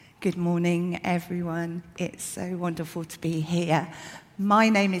Good morning, everyone. It's so wonderful to be here. My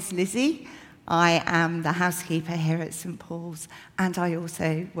name is Lizzie. I am the housekeeper here at St. Paul's, and I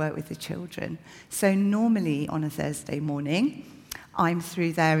also work with the children. So normally on a Thursday morning, I'm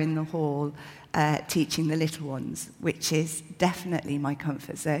through there in the hall teaching the little ones, which is definitely my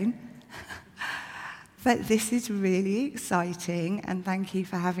comfort zone. But this is really exciting, and thank you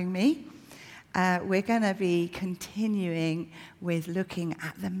for having me. We're going to be continuing with looking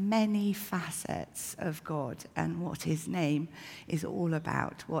at the many facets of God and what his name is all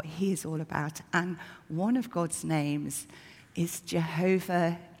about, what he is all about. And one of God's names is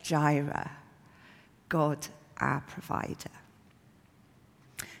Jehovah Jireh, God our provider.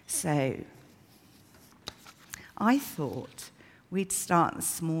 So I thought we'd start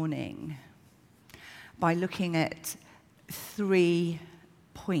this morning by looking at 3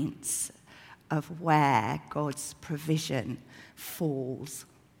 points of where God's provision falls,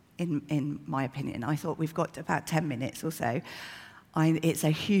 in my opinion. I thought we've got about 10 minutes or so. It's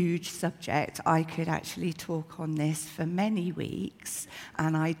a huge subject. I could actually talk on this for many weeks,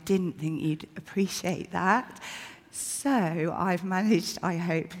 and I didn't think you'd appreciate that. So I've managed, I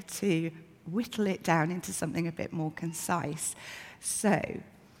hope, to whittle it down into something a bit more concise. So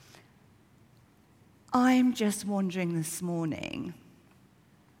I'm just wondering this morning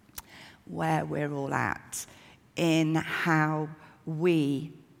where we're all at in how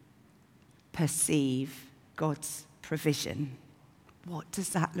we perceive God's provision. What does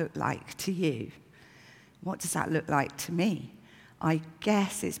that look like to you? What does that look like to me? I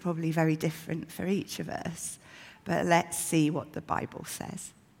guess it's probably very different for each of us, but let's see what the Bible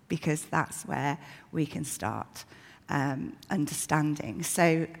says, because that's where we can start understanding.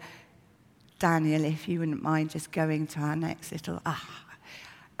 So, Daniel, if you wouldn't mind just going to our next little...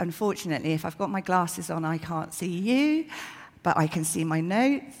 Unfortunately, if I've got my glasses on, I can't see you, but I can see my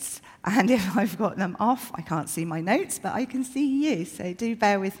notes. And if I've got them off, I can't see my notes, but I can see you. So do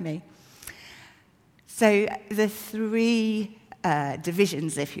bear with me. So the 3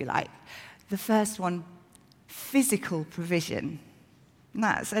 divisions, if you like. The first one, physical provision. And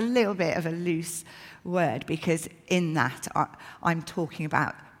that's a little bit of a loose word, because in that I'm talking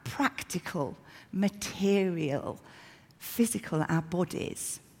about practical, material, physical, our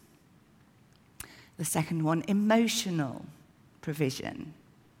bodies. The second one, emotional provision.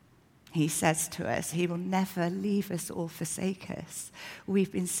 He says to us, he will never leave us or forsake us.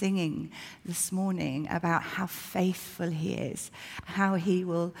 We've been singing this morning about how faithful he is, how he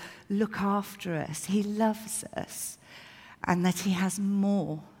will look after us. He loves us, and that he has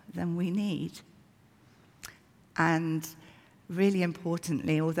more than we need. And really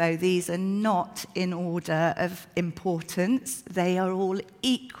importantly, although these are not in order of importance, they are all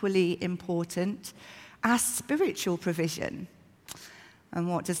equally important, our spiritual provision. And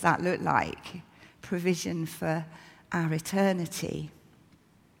what does that look like? Provision for our eternity.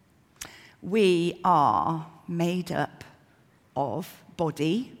 We are made up of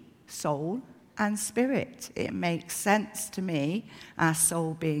body, soul, and spirit. It makes sense to me, our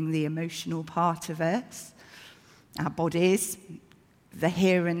soul being the emotional part of us, our bodies, the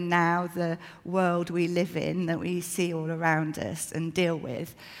here and now, the world we live in that we see all around us and deal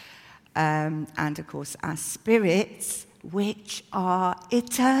with. And of course, our spirits, which are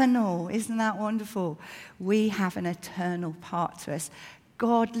eternal. Isn't that wonderful? We have an eternal part to us.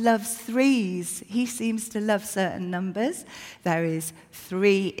 God loves 3s. He seems to love certain numbers. There is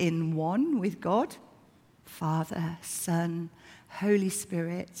 3 in 1 with God: Father, Son, Holy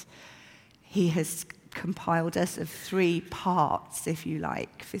Spirit. He has compiled us of 3 parts, if you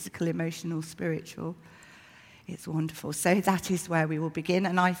like: physical, emotional, spiritual. It's wonderful. So that is where we will begin.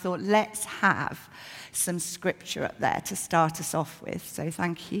 And I thought, let's have some scripture up there to start us off with. So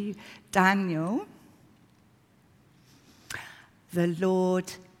thank you, Daniel. The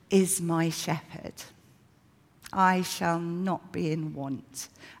Lord is my shepherd. I shall not be in want.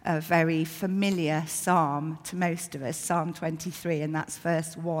 A very familiar psalm to most of us, Psalm 23, and that's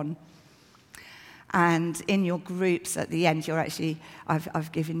verse 1. And in your groups at the end,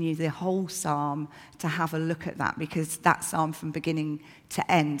 I've given you the whole psalm to have a look at that, because that psalm from beginning to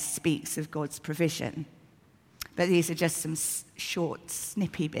end speaks of God's provision. But these are just some short,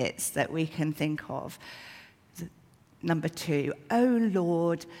 snippy bits that we can think of. Number 2, O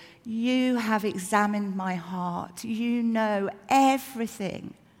Lord, you have examined my heart. You know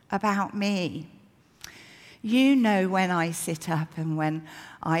everything about me. You know when I sit up and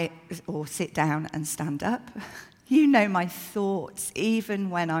or sit down and stand up. You know my thoughts,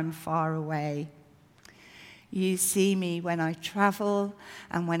 even when I'm far away. You see me when I travel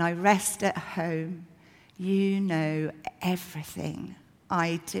and when I rest at home. You know everything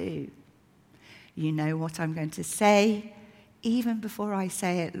I do. You know what I'm going to say. Even before I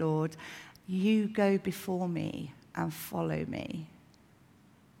say it, Lord, you go before me and follow me.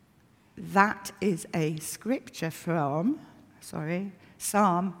 That is a scripture from,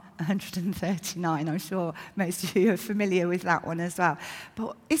 Psalm 139. I'm sure most of you are familiar with that one as well.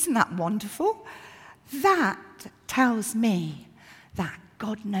 But isn't that wonderful? That tells me that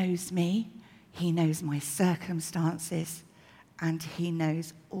God knows me, he knows my circumstances, and he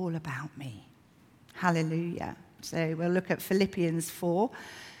knows all about me. Hallelujah. So we'll look at Philippians 4,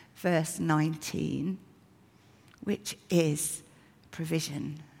 verse 19, which is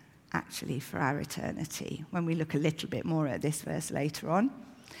provision, actually, for our eternity, when we look a little bit more at this verse later on.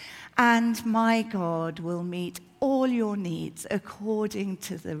 And my God will meet all your needs according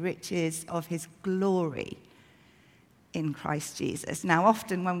to the riches of his glory in Christ Jesus. Now,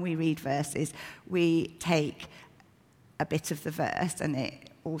 often when we read verses, we take a bit of the verse and it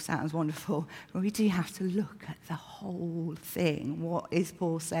all sounds wonderful, but we do have to look at the whole thing. What is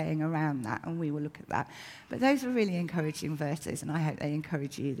Paul saying around that? And we will look at that. But those are really encouraging verses, and I hope they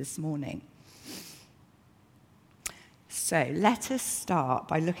encourage you this morning. So let us start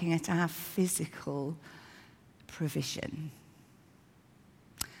by looking at our physical provision.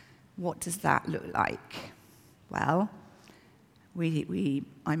 What does that look like? Well,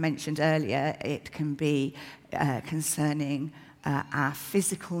 I mentioned earlier, it can be concerning our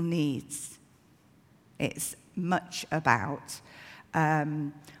physical needs. It's much about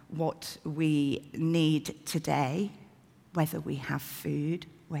what we need today, whether we have food,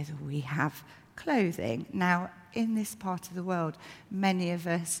 whether we have clothing. Now, in this part of the world, many of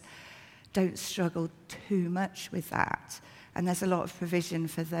us don't struggle too much with that. And there's a lot of provision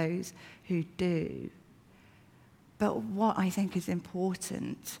for those who do. But what I think is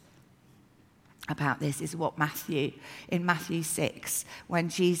important about this is what in Matthew 6, when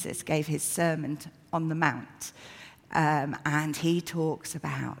Jesus gave his Sermon on the Mount, and he talks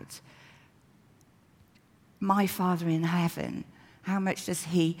about my Father in heaven, how much does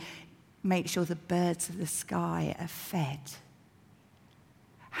he make sure the birds of the sky are fed?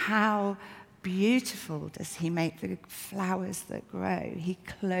 How beautiful does he make the flowers that grow? He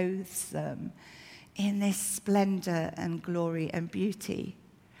clothes them in this splendor and glory and beauty.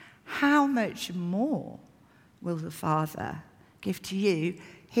 How much more will the Father give to you,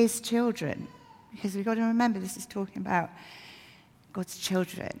 his children? Because we've got to remember this is talking about God's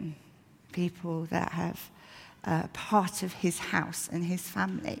children, people that have part of his house and his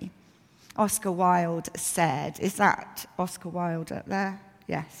family. Oscar Wilde said, is that Oscar Wilde up there?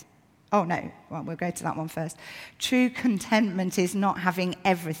 Yes. Oh, no. Well, we'll go to that one first. True contentment is not having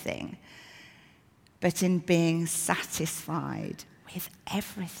everything, but in being satisfied with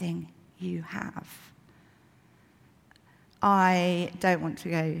everything you have. I don't want to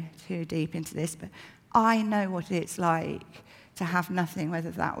go too deep into this, but I know what it's like to have nothing,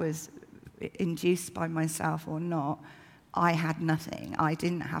 whether that was induced by myself or not. I had nothing. I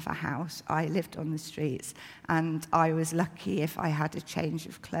didn't have a house. I lived on the streets, and I was lucky if I had a change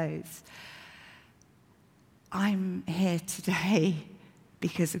of clothes. I'm here today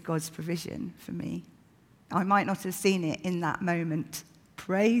because of God's provision for me. I might not have seen it in that moment,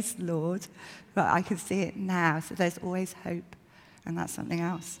 praise the Lord, but I can see it now. So there's always hope, and that's something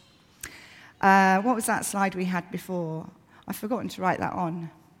else. What was that slide we had before? I've forgotten to write that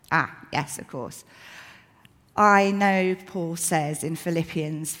on. Yes, of course. I know, Paul says in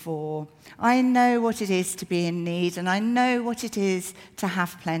Philippians 4, I know what it is to be in need, and I know what it is to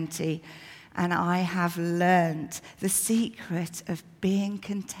have plenty. And I have learned the secret of being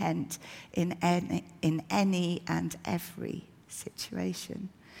content in any and every situation,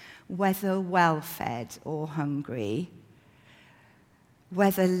 whether well-fed or hungry,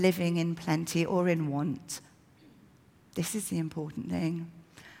 whether living in plenty or in want. This is the important thing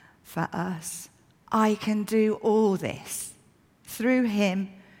for us. I can do all this through him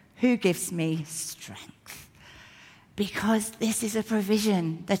who gives me strength. Because this is a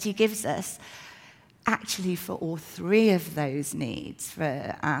provision that he gives us actually for all three of those needs,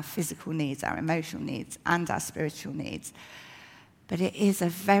 for our physical needs, our emotional needs, and our spiritual needs. But it is a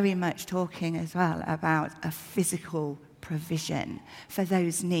very much talking as well about a physical provision for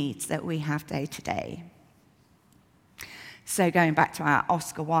those needs that we have day to day. So going back to our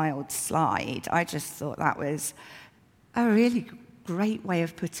Oscar Wilde slide, I just thought that was a really great way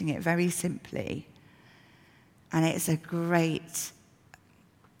of putting it very simply. And it's a great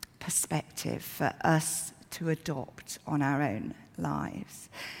perspective for us to adopt on our own lives.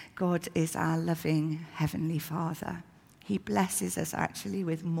 God is our loving Heavenly Father. He blesses us actually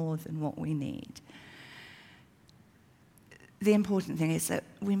with more than what we need. the important thing is that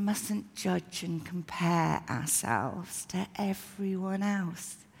we mustn't judge and compare ourselves to everyone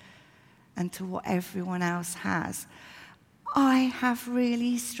else and to what everyone else has. I have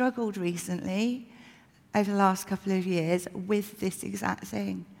really struggled recently, over the last couple of years, with this exact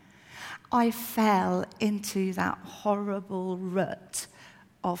thing. I fell into that horrible rut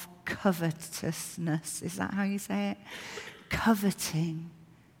of covetousness. Is that how you say it? Coveting,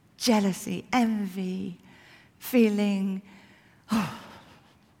 jealousy, envy, feeling,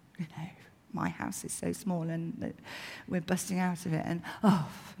 my house is so small and we're busting out of it, and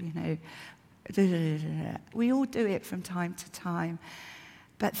we all do it from time to time.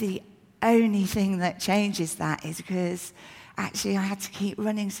 But the only thing that changes that is because actually I had to keep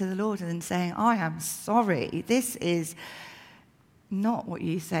running to the Lord and saying, I am sorry, this is not what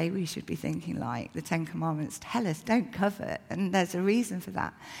you say we should be thinking like. The Ten Commandments tell us don't covet, and there's a reason for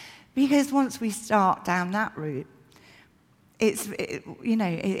that. Because once we start down that route,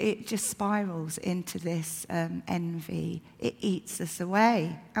 it just spirals into this envy. It eats us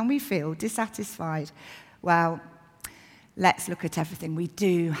away, and we feel dissatisfied. Well, let's look at everything we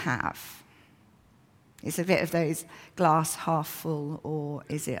do have. It's a bit of those glass half full or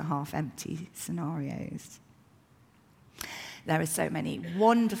is it half empty scenarios. There are so many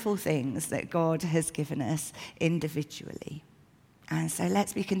wonderful things that God has given us individually. And so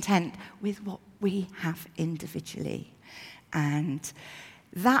let's be content with what we have individually. And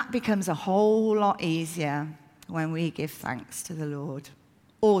that becomes a whole lot easier when we give thanks to the Lord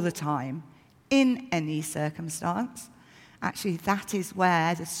all the time, in any circumstance. Actually, that is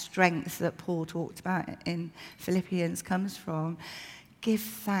where the strength that Paul talked about in Philippians comes from. Give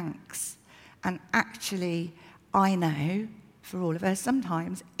thanks. And actually, I know, for all of us,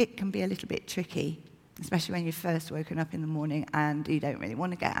 sometimes it can be a little bit tricky, especially when you've first woken up in the morning and you don't really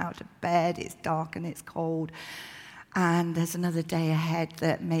want to get out of bed, it's dark and it's cold, and there's another day ahead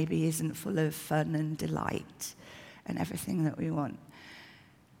that maybe isn't full of fun and delight and everything that we want.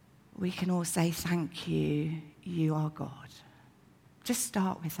 We can all say, thank you, you are God. Just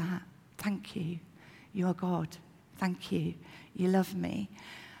start with that. Thank you, you are God. Thank you, you love me.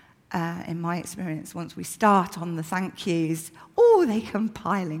 In my experience, once we start on the thank yous, they come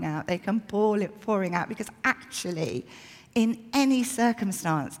piling out, they come pouring out, because actually, in any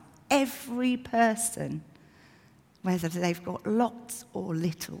circumstance, every person, whether they've got lots or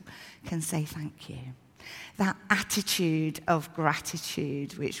little, can say thank you. That attitude of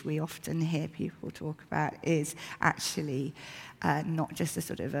gratitude, which we often hear people talk about, is actually not just a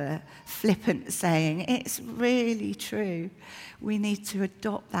sort of a flippant saying. It's really true. We need to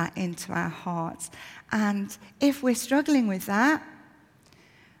adopt that into our hearts. And if we're struggling with that,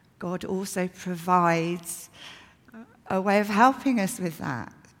 God also provides a way of helping us with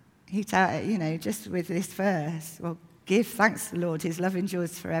that. He just with this verse, well, give thanks to the Lord, his love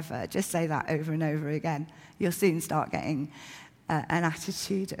endures forever. Just say that over and over again. You'll soon start getting an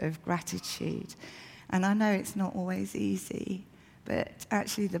attitude of gratitude. And I know it's not always easy, but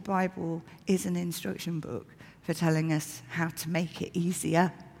actually the Bible is an instruction book for telling us how to make it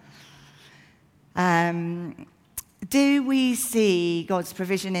easier. Do we see God's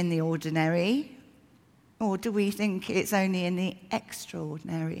provision in the ordinary, or do we think it's only in the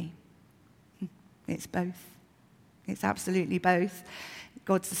extraordinary? It's both. It's absolutely both.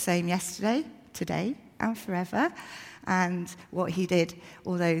 God's the same yesterday, today, and forever. And what he did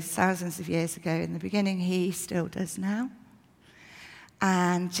all those thousands of years ago in the beginning, he still does now.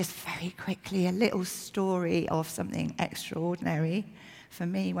 And just very quickly, a little story of something extraordinary for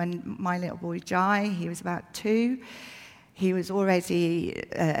me. When my little boy Jai, he was about 2, he was already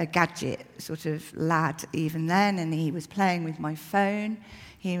a gadget sort of lad even then, and he was playing with my phone.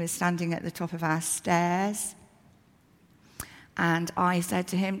 He was standing at the top of our stairs. And I said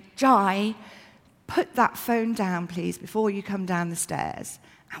to him, Jai, put that phone down, please, before you come down the stairs.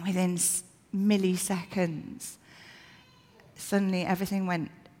 And within milliseconds, suddenly everything went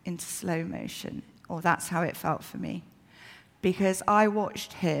into slow motion. Or that's how it felt for me. Because I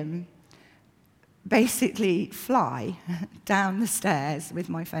watched him basically fly down the stairs with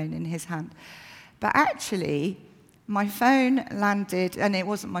my phone in his hand. But actually, my phone landed, and it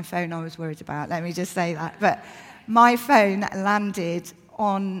wasn't my phone I was worried about, let me just say that, but my phone landed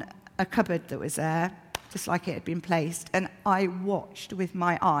on a cupboard that was there, just like it had been placed, and I watched with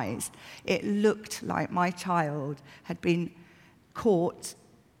my eyes. It looked like my child had been caught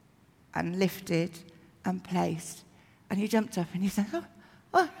and lifted and placed. And he jumped up and he said,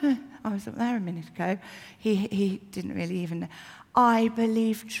 oh, I was up there a minute ago. He didn't really even know. I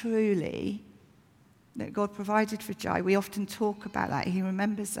believe truly that God provided for Jai. We often talk about that. He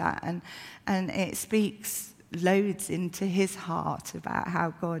remembers that, and it speaks loads into his heart about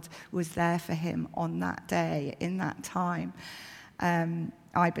how God was there for him on that day, in that time.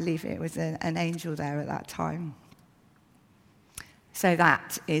 I believe it was an angel there at that time. So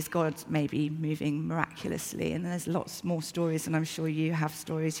that is God maybe moving miraculously, and there's lots more stories, and I'm sure you have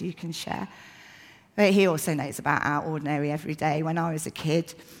stories you can share. But he also knows about our ordinary everyday. When I was a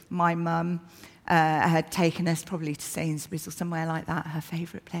kid, my mum had taken us probably to Sainsbury's or somewhere like that, her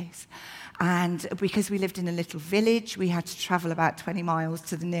favourite place. And because we lived in a little village, we had to travel about 20 miles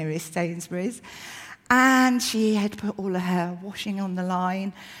to the nearest Sainsbury's. And she had put all of her washing on the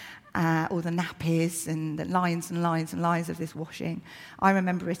line, all the nappies and the lines and lines and lines of this washing. I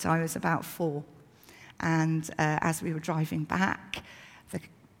remember it, I was about 4. And as we were driving back, the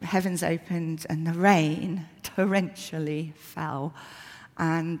heavens opened and the rain torrentially fell.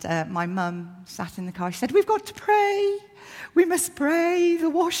 And my mum sat in the car. She said, "We've got to pray. We must pray the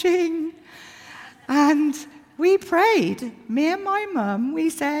washing." And we prayed. Me and my mum, we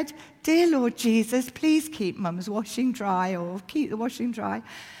said, "Dear Lord Jesus, please keep Mum's washing dry, or keep the washing dry."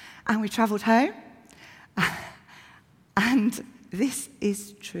 And we travelled home. And this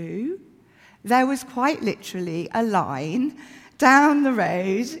is true. There was quite literally a line down the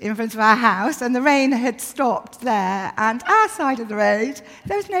road in front of our house, and the rain had stopped there, and our side of the road,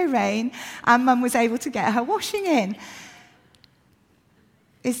 there was no rain, and Mum was able to get her washing in.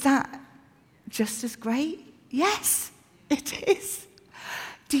 Is that just as great? Yes, it is.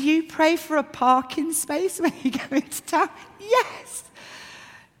 Do you pray for a parking space when you go into town? Yes,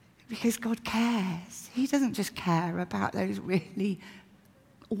 because God cares. He doesn't just care about those really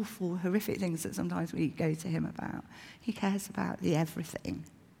awful, horrific things that sometimes we go to him about. He cares about the everything.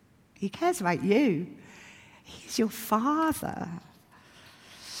 He cares about you. He's your Father.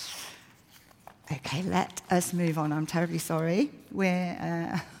 Okay, let us move on. I'm terribly sorry.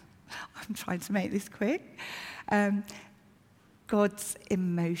 I'm trying to make this quick. God's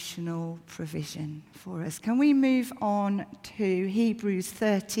emotional provision for us. Can we move on to Hebrews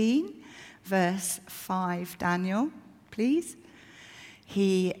 13, verse 5, Daniel, please?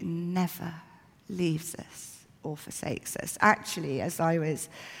 He never leaves us or forsakes us. Actually, as I was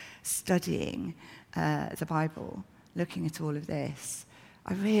studying the Bible, looking at all of this,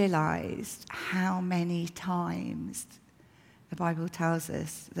 I realized how many times the Bible tells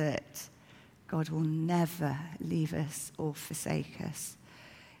us that God will never leave us or forsake us.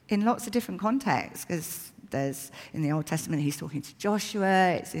 In lots of different contexts, because there's, in the Old Testament, he's talking to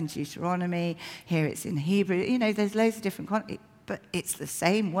Joshua, it's in Deuteronomy, here it's in Hebrew. You know, there's loads of different contexts. But it's the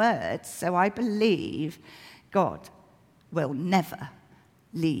same words, so I believe God will never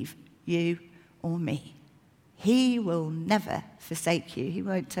leave you or me. He will never forsake you. He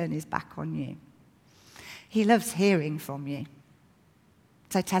won't turn his back on you. He loves hearing from you.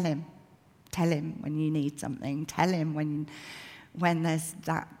 So tell him. Tell him when you need something. Tell him when there's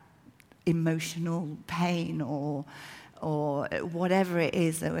that emotional pain or whatever it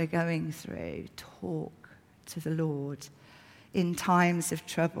is that we're going through. Talk to the Lord. In times of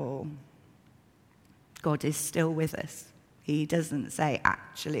trouble, God is still with us. He doesn't say,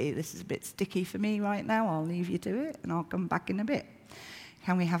 "Actually, this is a bit sticky for me right now. I'll leave you to it, and I'll come back in a bit."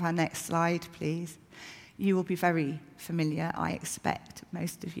 Can we have our next slide, please? You will be very familiar, I expect,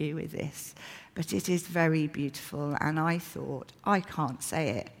 most of you, with this. But it is very beautiful, and I thought, I can't say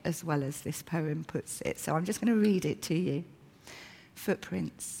it as well as this poem puts it, so I'm just going to read it to you.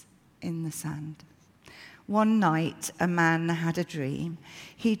 Footprints in the sand. One night, a man had a dream.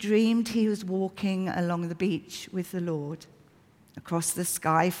 He dreamed he was walking along the beach with the Lord. Across the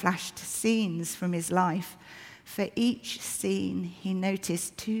sky flashed scenes from his life. For each scene, he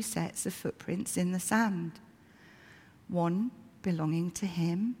noticed 2 sets of footprints in the sand, one belonging to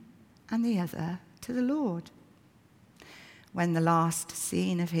him and the other to the Lord. When the last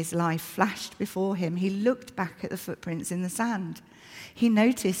scene of his life flashed before him, he looked back at the footprints in the sand. He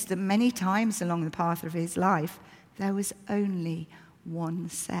noticed that many times along the path of his life, there was only one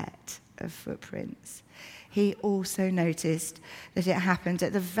set of footprints. He also noticed that it happened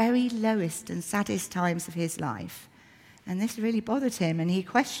at the very lowest and saddest times of his life. And this really bothered him, and he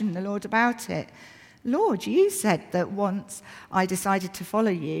questioned the Lord about it. "Lord, you said that once I decided to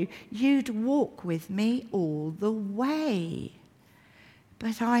follow you, you'd walk with me all the way.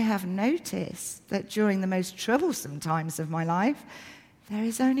 But I have noticed that during the most troublesome times of my life, there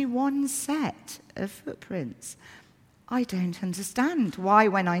is only one set of footprints. I don't understand why,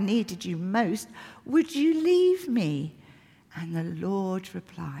 when I needed you most, would you leave me?" And the Lord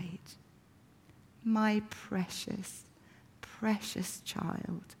replied, "My precious, precious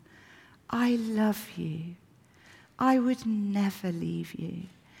child, I love you. I would never leave you.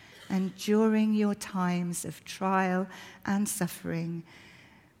 And during your times of trial and suffering,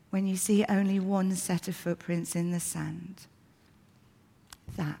 when you see only one set of footprints in the sand,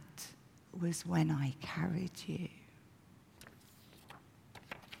 that was when I carried you.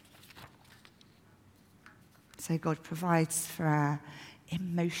 So God provides for our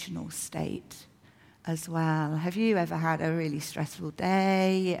emotional state as well. Have you ever had a really stressful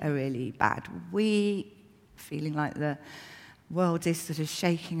day, a really bad week, feeling like the world is sort of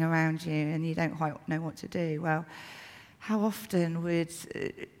shaking around you and you don't quite know what to do? Well, how often would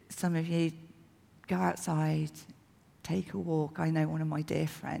some of you go outside, take a walk? I know one of my dear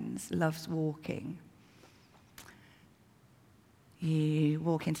friends loves walking. You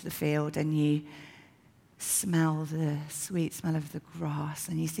walk into the field and you smell the sweet smell of the grass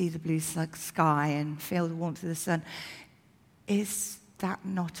and you see the blue sky and feel the warmth of the sun. Is that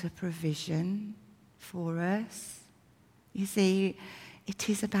not a provision for us? You see, it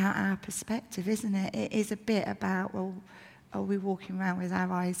is about our perspective, isn't it? It is a bit about, well, are we walking around with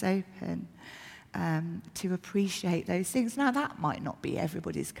our eyes open to appreciate those things? Now, that might not be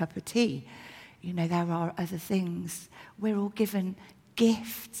everybody's cup of tea. You know, there are other things. We're all given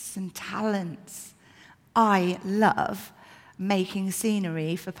gifts and talents. I love making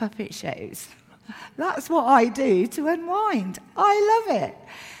scenery for puppet shows. That's what I do to unwind. I love it.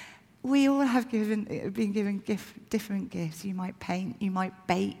 We all have been given different gifts. You might paint, you might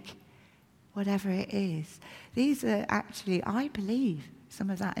bake, whatever it is. These are actually, I believe, some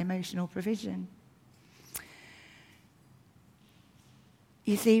of that emotional provision.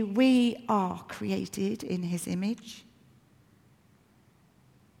 You see, we are created in his image.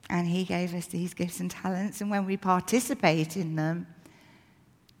 And he gave us these gifts and talents. And when we participate in them,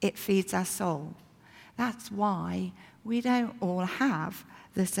 it feeds our soul. That's why we don't all have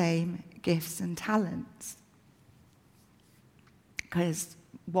the same gifts and talents. Because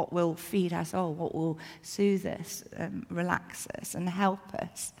what will feed our soul, what will soothe us, relax us, and help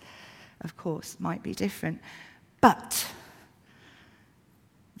us, of course, might be different. But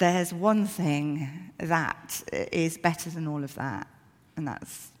there's one thing that is better than all of that, and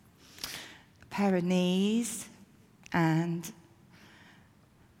that's a pair of knees and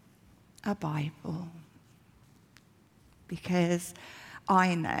a Bible. Because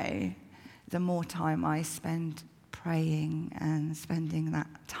I know the more time I spend praying and spending that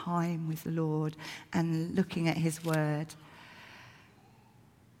time with the Lord and looking at his word,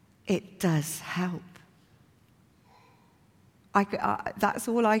 it does help. That's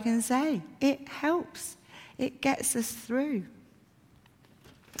all I can say. It helps. It gets us through.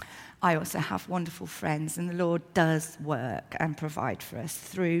 I also have wonderful friends, and the Lord does work and provide for us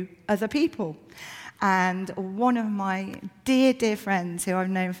through other people. And one of my dear, dear friends who I've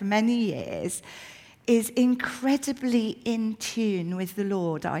known for many years is incredibly in tune with the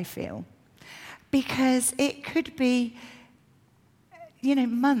Lord, I feel. Because it could be,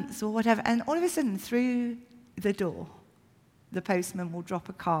 months or whatever, and all of a sudden through the door, the postman will drop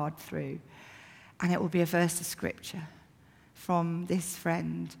a card through, and it will be a verse of scripture from this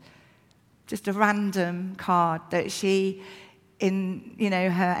friend. Just a random card that she, in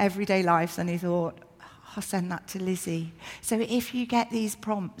her everyday life, suddenly thought, I'll send that to Lizzie. So if you get these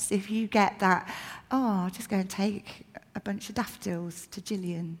prompts, if you get that, I'll just go and take a bunch of daffodils to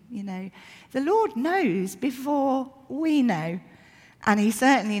Gillian, The Lord knows before we know. And he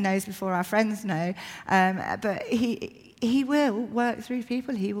certainly knows before our friends know. But he will work through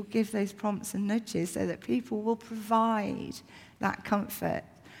people. He will give those prompts and nudges so that people will provide that comfort.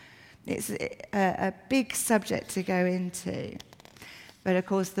 It's a big subject to go into. But of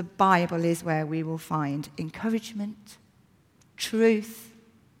course, the Bible is where we will find encouragement, truth,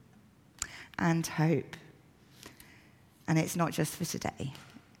 and hope. And it's not just for today.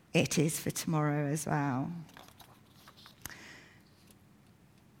 It is for tomorrow as well.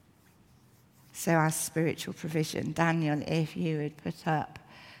 So our spiritual provision. Daniel, if you would put up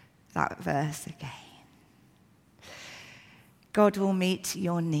that verse again. God will meet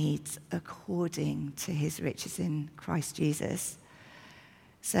your needs according to his riches in Christ Jesus.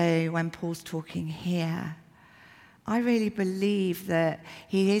 So when Paul's talking here, I really believe that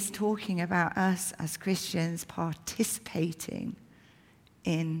he is talking about us as Christians participating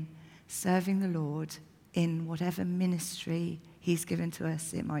in serving the Lord in whatever ministry he's given to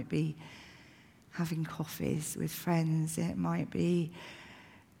us. It might be having coffees with friends. It might be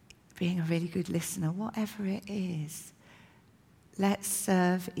being a really good listener. Whatever it is, let's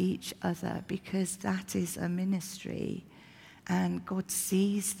serve each other because that is a ministry. And God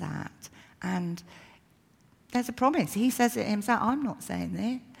sees that. And there's a promise. He says it himself. I'm not saying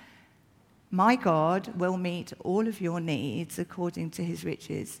this. My God will meet all of your needs according to his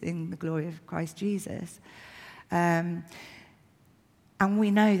riches in the glory of Christ Jesus. And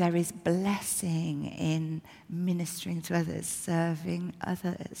we know there is blessing in ministering to others, serving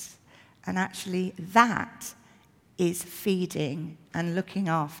others. And actually that is feeding and looking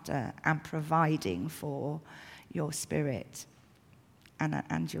after and providing for your spirit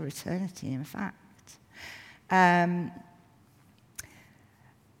and your eternity, in fact.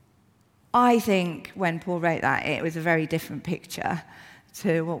 I think when Paul wrote that, it was a very different picture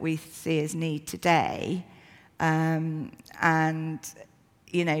to what we see as need today. And,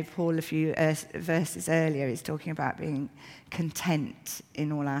 Paul, a few verses earlier, is talking about being content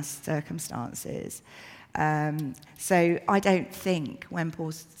in all our circumstances. So I don't think when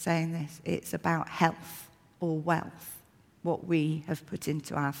Paul's saying this, it's about health or wealth, what we have put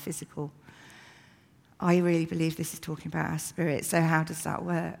into our physical. I really believe this is talking about our spirit. So how does that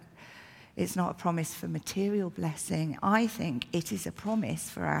work? It's not a promise for material blessing. I think it is a promise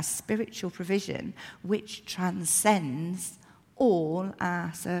for our spiritual provision, which transcends all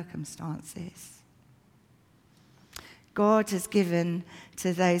our circumstances. God has given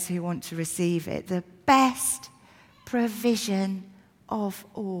to those who want to receive it the best provision of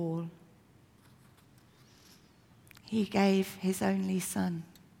all. He gave his only Son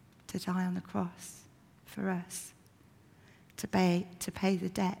to die on the cross for us, to pay the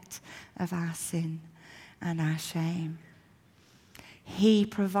debt of our sin and our shame. He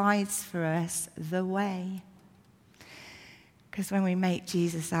provides for us the way. Because when we make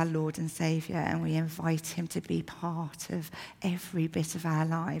Jesus our Lord and Saviour and we invite him to be part of every bit of our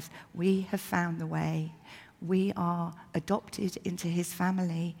lives, we have found the way. We are adopted into his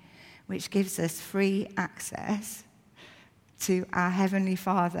family, which gives us free access to our Heavenly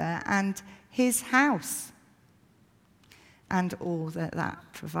Father and his house and all that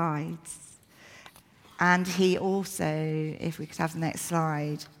provides. And he also, if we could have the next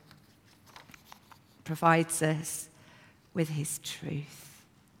slide, provides us with his truth.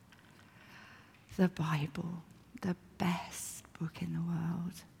 The Bible, the best book in the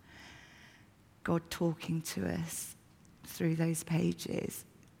world. God talking to us through those pages.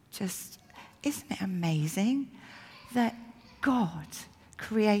 Just, isn't it amazing that God,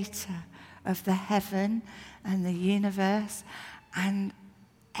 creator of the heaven and the universe and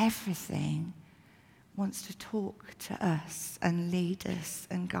everything, wants to talk to us and lead us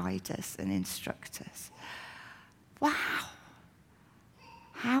and guide us and instruct us. Wow!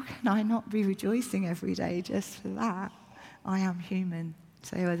 How can I not be rejoicing every day just for that? I am human,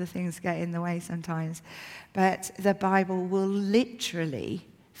 so other things get in the way sometimes. But the Bible will literally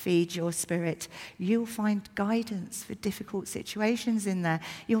feed your spirit. You'll find guidance for difficult situations in there.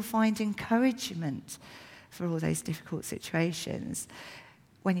 You'll find encouragement for all those difficult situations.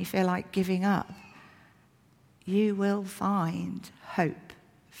 When you feel like giving up, you will find hope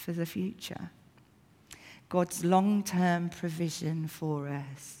for the future. God's long-term provision for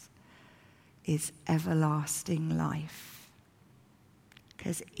us is everlasting life,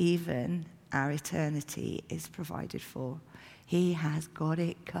 because even our eternity is provided for. He has got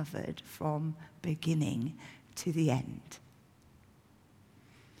it covered from beginning to the end.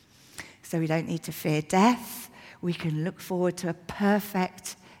 So we don't need to fear death. We can look forward to a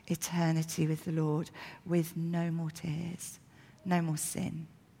perfect eternity with the Lord, with no more tears, no more sin.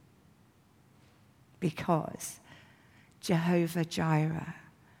 Because Jehovah Jireh,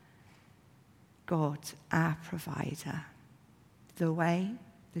 God, our provider, the way,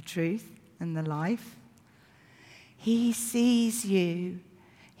 the truth, and the life, he sees you.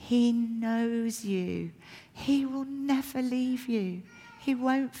 He knows you. He will never leave you. He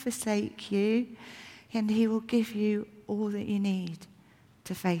won't forsake you. And he will give you all that you need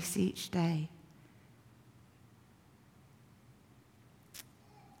to face each day.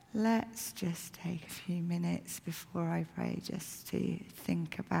 Let's just take a few minutes before I pray just to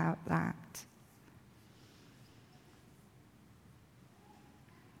think about that.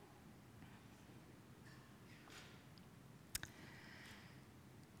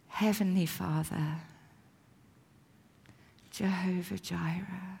 Heavenly Father, Jehovah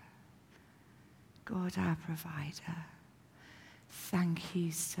Jireh, God our provider, thank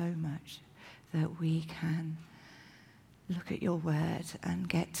you so much that we can look at your word and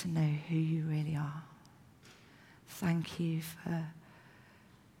get to know who you really are. Thank you for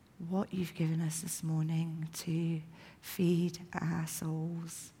what you've given us this morning to feed our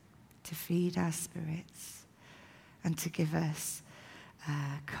souls, to feed our spirits, and to give us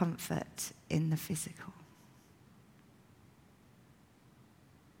comfort in the physical.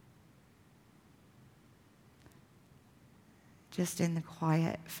 just in the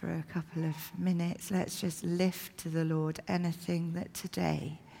quiet for a couple of minutes, let's just lift to the Lord anything that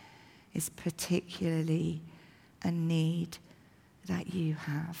today is particularly a need that you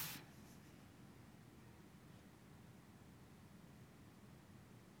have.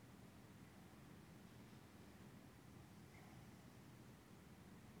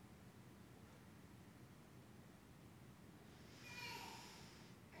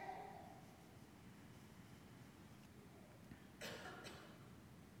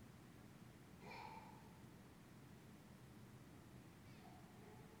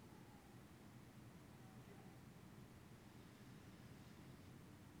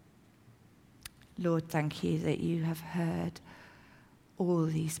 Lord, thank you that you have heard all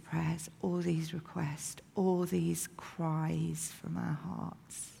these prayers, all these requests, all these cries from our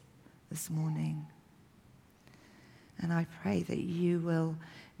hearts this morning. And I pray that you will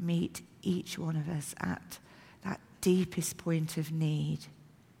meet each one of us at that deepest point of need,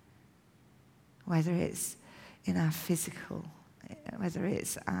 whether it's in our physical, whether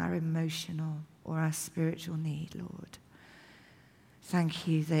it's our emotional or our spiritual need, Lord. Thank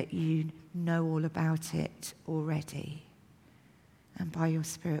you that you know all about it already. And by your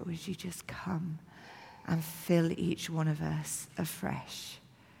Spirit, would you just come and fill each one of us afresh?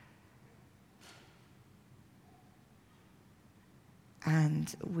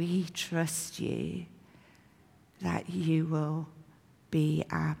 And we trust you that you will be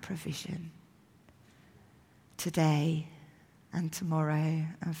our provision today and tomorrow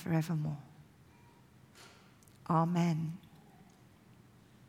and forevermore. Amen.